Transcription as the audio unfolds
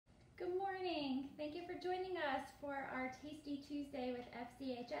Thank you for joining us for our Tasty Tuesday with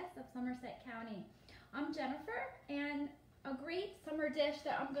FCHS of Somerset County. I'm Jennifer, and a great summer dish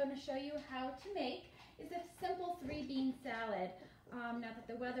that I'm going to show you how to make is a simple 3-bean salad. Now that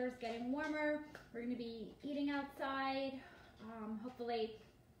the weather is getting warmer, we're going to be eating outside, hopefully,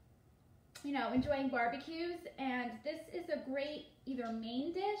 enjoying barbecues, and this is a great either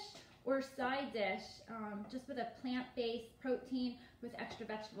main dish or side dish, just with a plant-based protein with extra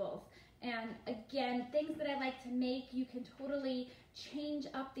vegetables. And again, things that I like to make, you can totally change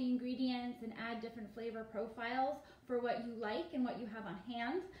up the ingredients and add different flavor profiles for what you like and what you have on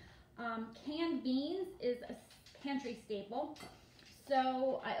hand. Canned beans is a pantry staple,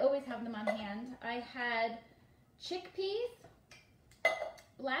 so I always have them on hand. I had chickpeas,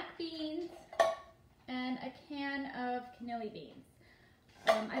 black beans, and a can of cannelli beans.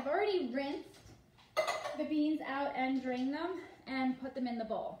 I've already rinsed the beans out and drained them and put them in the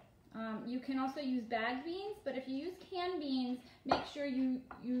bowl. You can also use bagged beans, but if you use canned beans, make sure you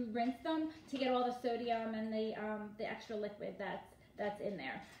rinse them to get all the sodium and the extra liquid that's in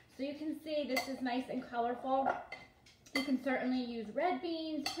there. So you can see this is nice and colorful. You can certainly use red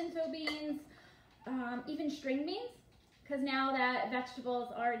beans, pinto beans, even string beans, because now that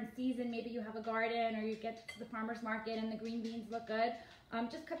vegetables are in season, maybe you have a garden or you get to the farmer's market and the green beans look good.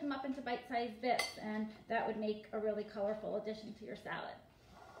 Just cut them up into bite-sized bits, and that would make a really colorful addition to your salad.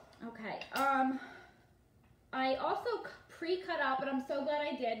 Okay, I also pre-cut up, and I'm so glad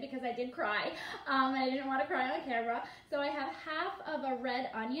I did because I did cry, and I didn't want to cry on camera. So I have half of a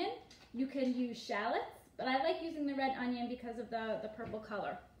red onion. You can use shallots, but I like using the red onion because of the purple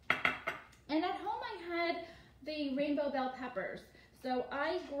color. And at home I had the rainbow bell peppers. So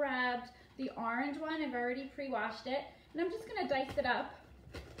I grabbed the orange one, I've already pre-washed it, and I'm just going to dice it up.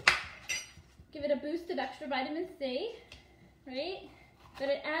 Give it a boost of extra vitamin C, right? But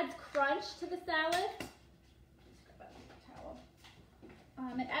it adds crunch to the salad.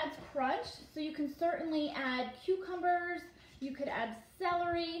 It adds crunch, so you can certainly add cucumbers, you could add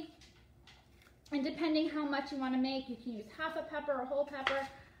celery, and depending how much you want to make, you can use half a pepper or whole pepper.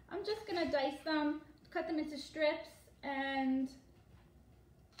 I'm just going to dice them, cut them into strips, and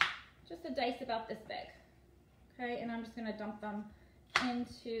just a dice about this big. Okay, and I'm just going to dump them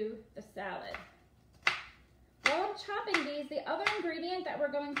into the salad. While I'm chopping these, the other ingredient that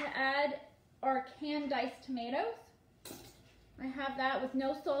we're going to add are canned diced tomatoes. I have that with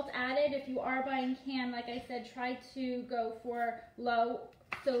no salt added. If you are buying canned, like I said, try to go for low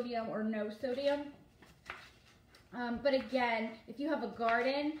sodium or no sodium. But again, if you have a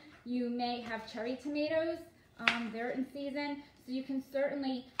garden, you may have cherry tomatoes. They're in season, so you can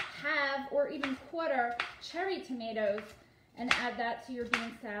certainly have or even quarter cherry tomatoes and add that to your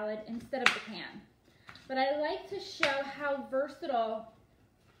bean salad instead of the can. But I like to show how versatile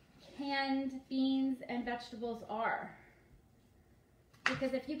canned beans and vegetables are.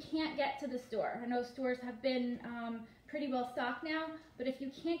 Because if you can't get to the store, I know stores have been pretty well stocked now, but if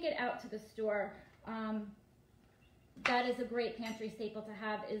you can't get out to the store, that is a great pantry staple to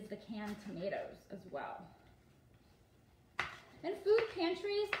have, is the canned tomatoes as well. And food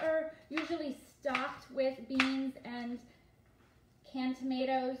pantries are usually stocked with beans and canned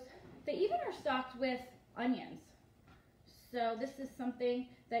tomatoes. They even are stocked with onions. So this is something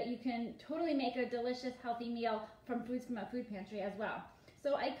that you can totally make a delicious, healthy meal from foods from a food pantry as well.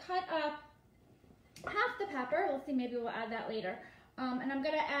 So I cut up half the pepper. We'll see, maybe we'll add that later. And I'm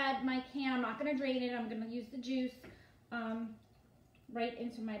going to add my can. I'm not going to drain it. I'm going to use the juice right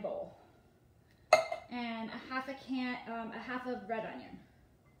into my bowl. And a half of red onion.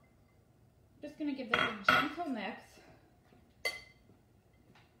 Just going to give this a gentle mix.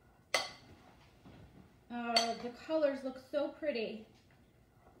 The colors look so pretty.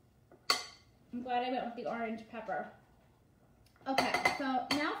 I'm glad I went with the orange pepper. Okay, so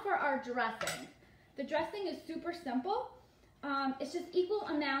now for our dressing. The dressing is super simple. It's just equal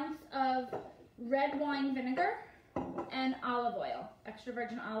amounts of red wine vinegar and olive oil, extra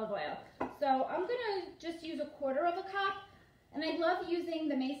virgin olive oil. So I'm gonna just use 1/4 of a cup, and I love using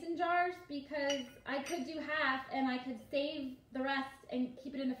the mason jars because I could do half and I could save the rest and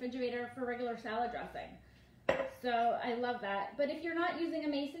keep it in the refrigerator for regular salad dressing. So I love that. But if you're not using a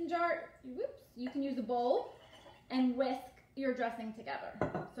mason jar, you can use a bowl and whisk your dressing together.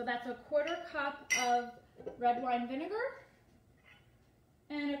 So that's 1/4 cup of red wine vinegar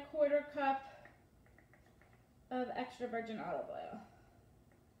and 1/4 cup of extra virgin olive oil.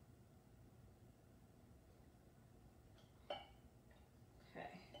 Okay,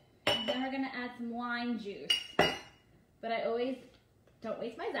 and then we're gonna add some lime juice. But I always don't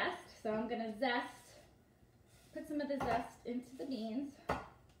waste my zest, so I'm gonna put some of the zest into the beans.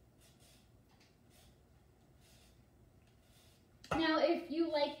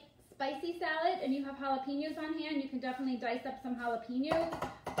 spicy salad and you have jalapenos on hand, you can definitely dice up some jalapenos,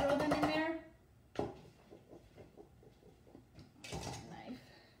 throw them in there. Nice.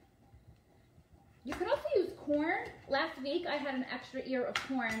 You could also use corn. Last week I had an extra ear of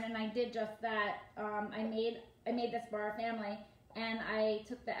corn and I did just that. I made this for our family, and I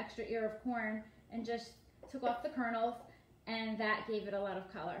took the extra ear of corn and just took off the kernels, and that gave it a lot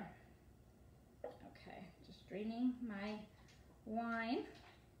of color. Okay, just draining my wine.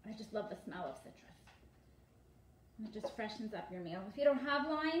 I just love the smell of citrus. And it just freshens up your meal. If you don't have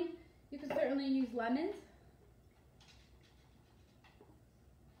wine, you can certainly use lemons.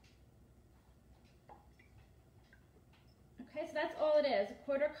 Okay, so that's all it is.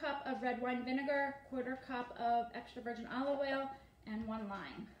 A 1/4 cup of red wine vinegar, 1/4 cup of extra virgin olive oil, and 1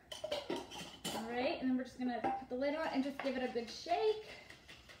 lime. All right, and then we're just gonna put the lid on and just give it a good shake.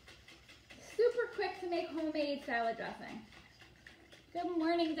 Super quick to make homemade salad dressing. Good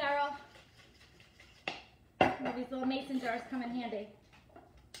morning, Daryl. These little mason jars come in handy.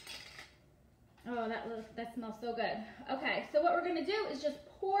 Oh, that smells so good. Okay, so what we're gonna do is just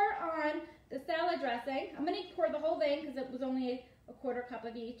pour on the salad dressing. I'm gonna pour the whole thing because it was only a 1/4 cup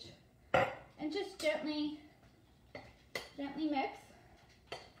of each. And just gently mix.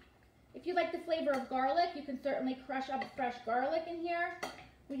 If you like the flavor of garlic, you can certainly crush up fresh garlic in here.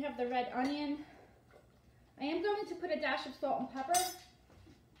 We have the red onion. I am going to put a dash of salt and pepper.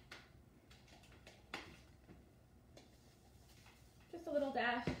 Just a little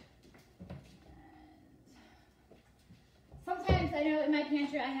dash. Sometimes I know in my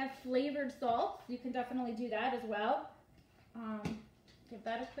pantry I have flavored salt. You can definitely do that as well. Give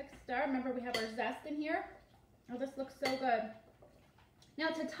that a quick stir. Remember, we have our zest in here. Oh, this looks so good. Now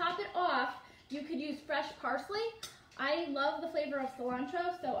to top it off, you could use fresh parsley. I love the flavor of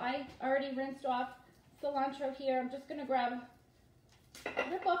cilantro, so I already rinsed off cilantro here. I'm just gonna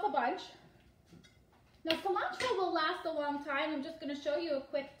rip off a bunch. Now cilantro will last a long time. I'm just gonna show you a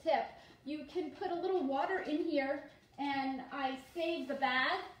quick tip. You can put a little water in here, and I save the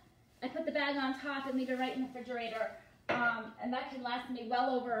bag. I put the bag on top and leave it right in the refrigerator. And that can last me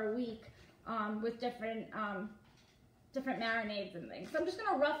well over a week with different marinades and things. So I'm just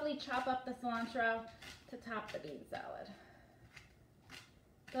gonna roughly chop up the cilantro to top the bean salad.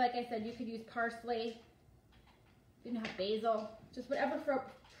 So like I said, you could use parsley, you can have basil, just whatever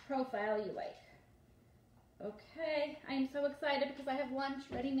profile you like. Okay, I am so excited because I have lunch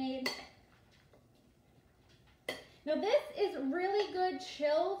ready made. Now this is really good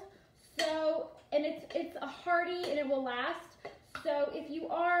chilled, and it's a hearty and it will last. So if you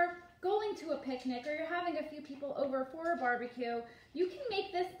are going to a picnic or you're having a few people over for a barbecue, you can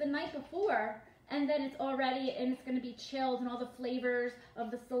make this the night before, and then it's all ready and it's going to be chilled, and all the flavors of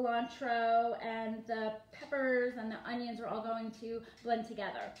the cilantro and the peppers and the onions are all going to blend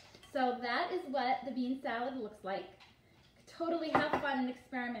together. So that is what the bean salad looks like. Totally have fun and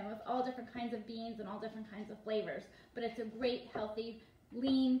experiment with all different kinds of beans and all different kinds of flavors, but it's a great, healthy,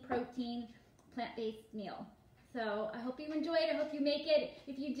 lean, protein, plant-based meal. So I hope you enjoyed. I hope you make it.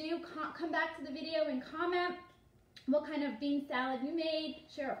 If you do, come back to the video and comment what kind of bean salad you made,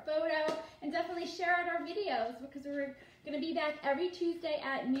 share a photo, and definitely share out our videos because we're going to be back every Tuesday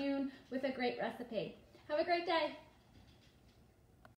at noon with a great recipe. Have a great day.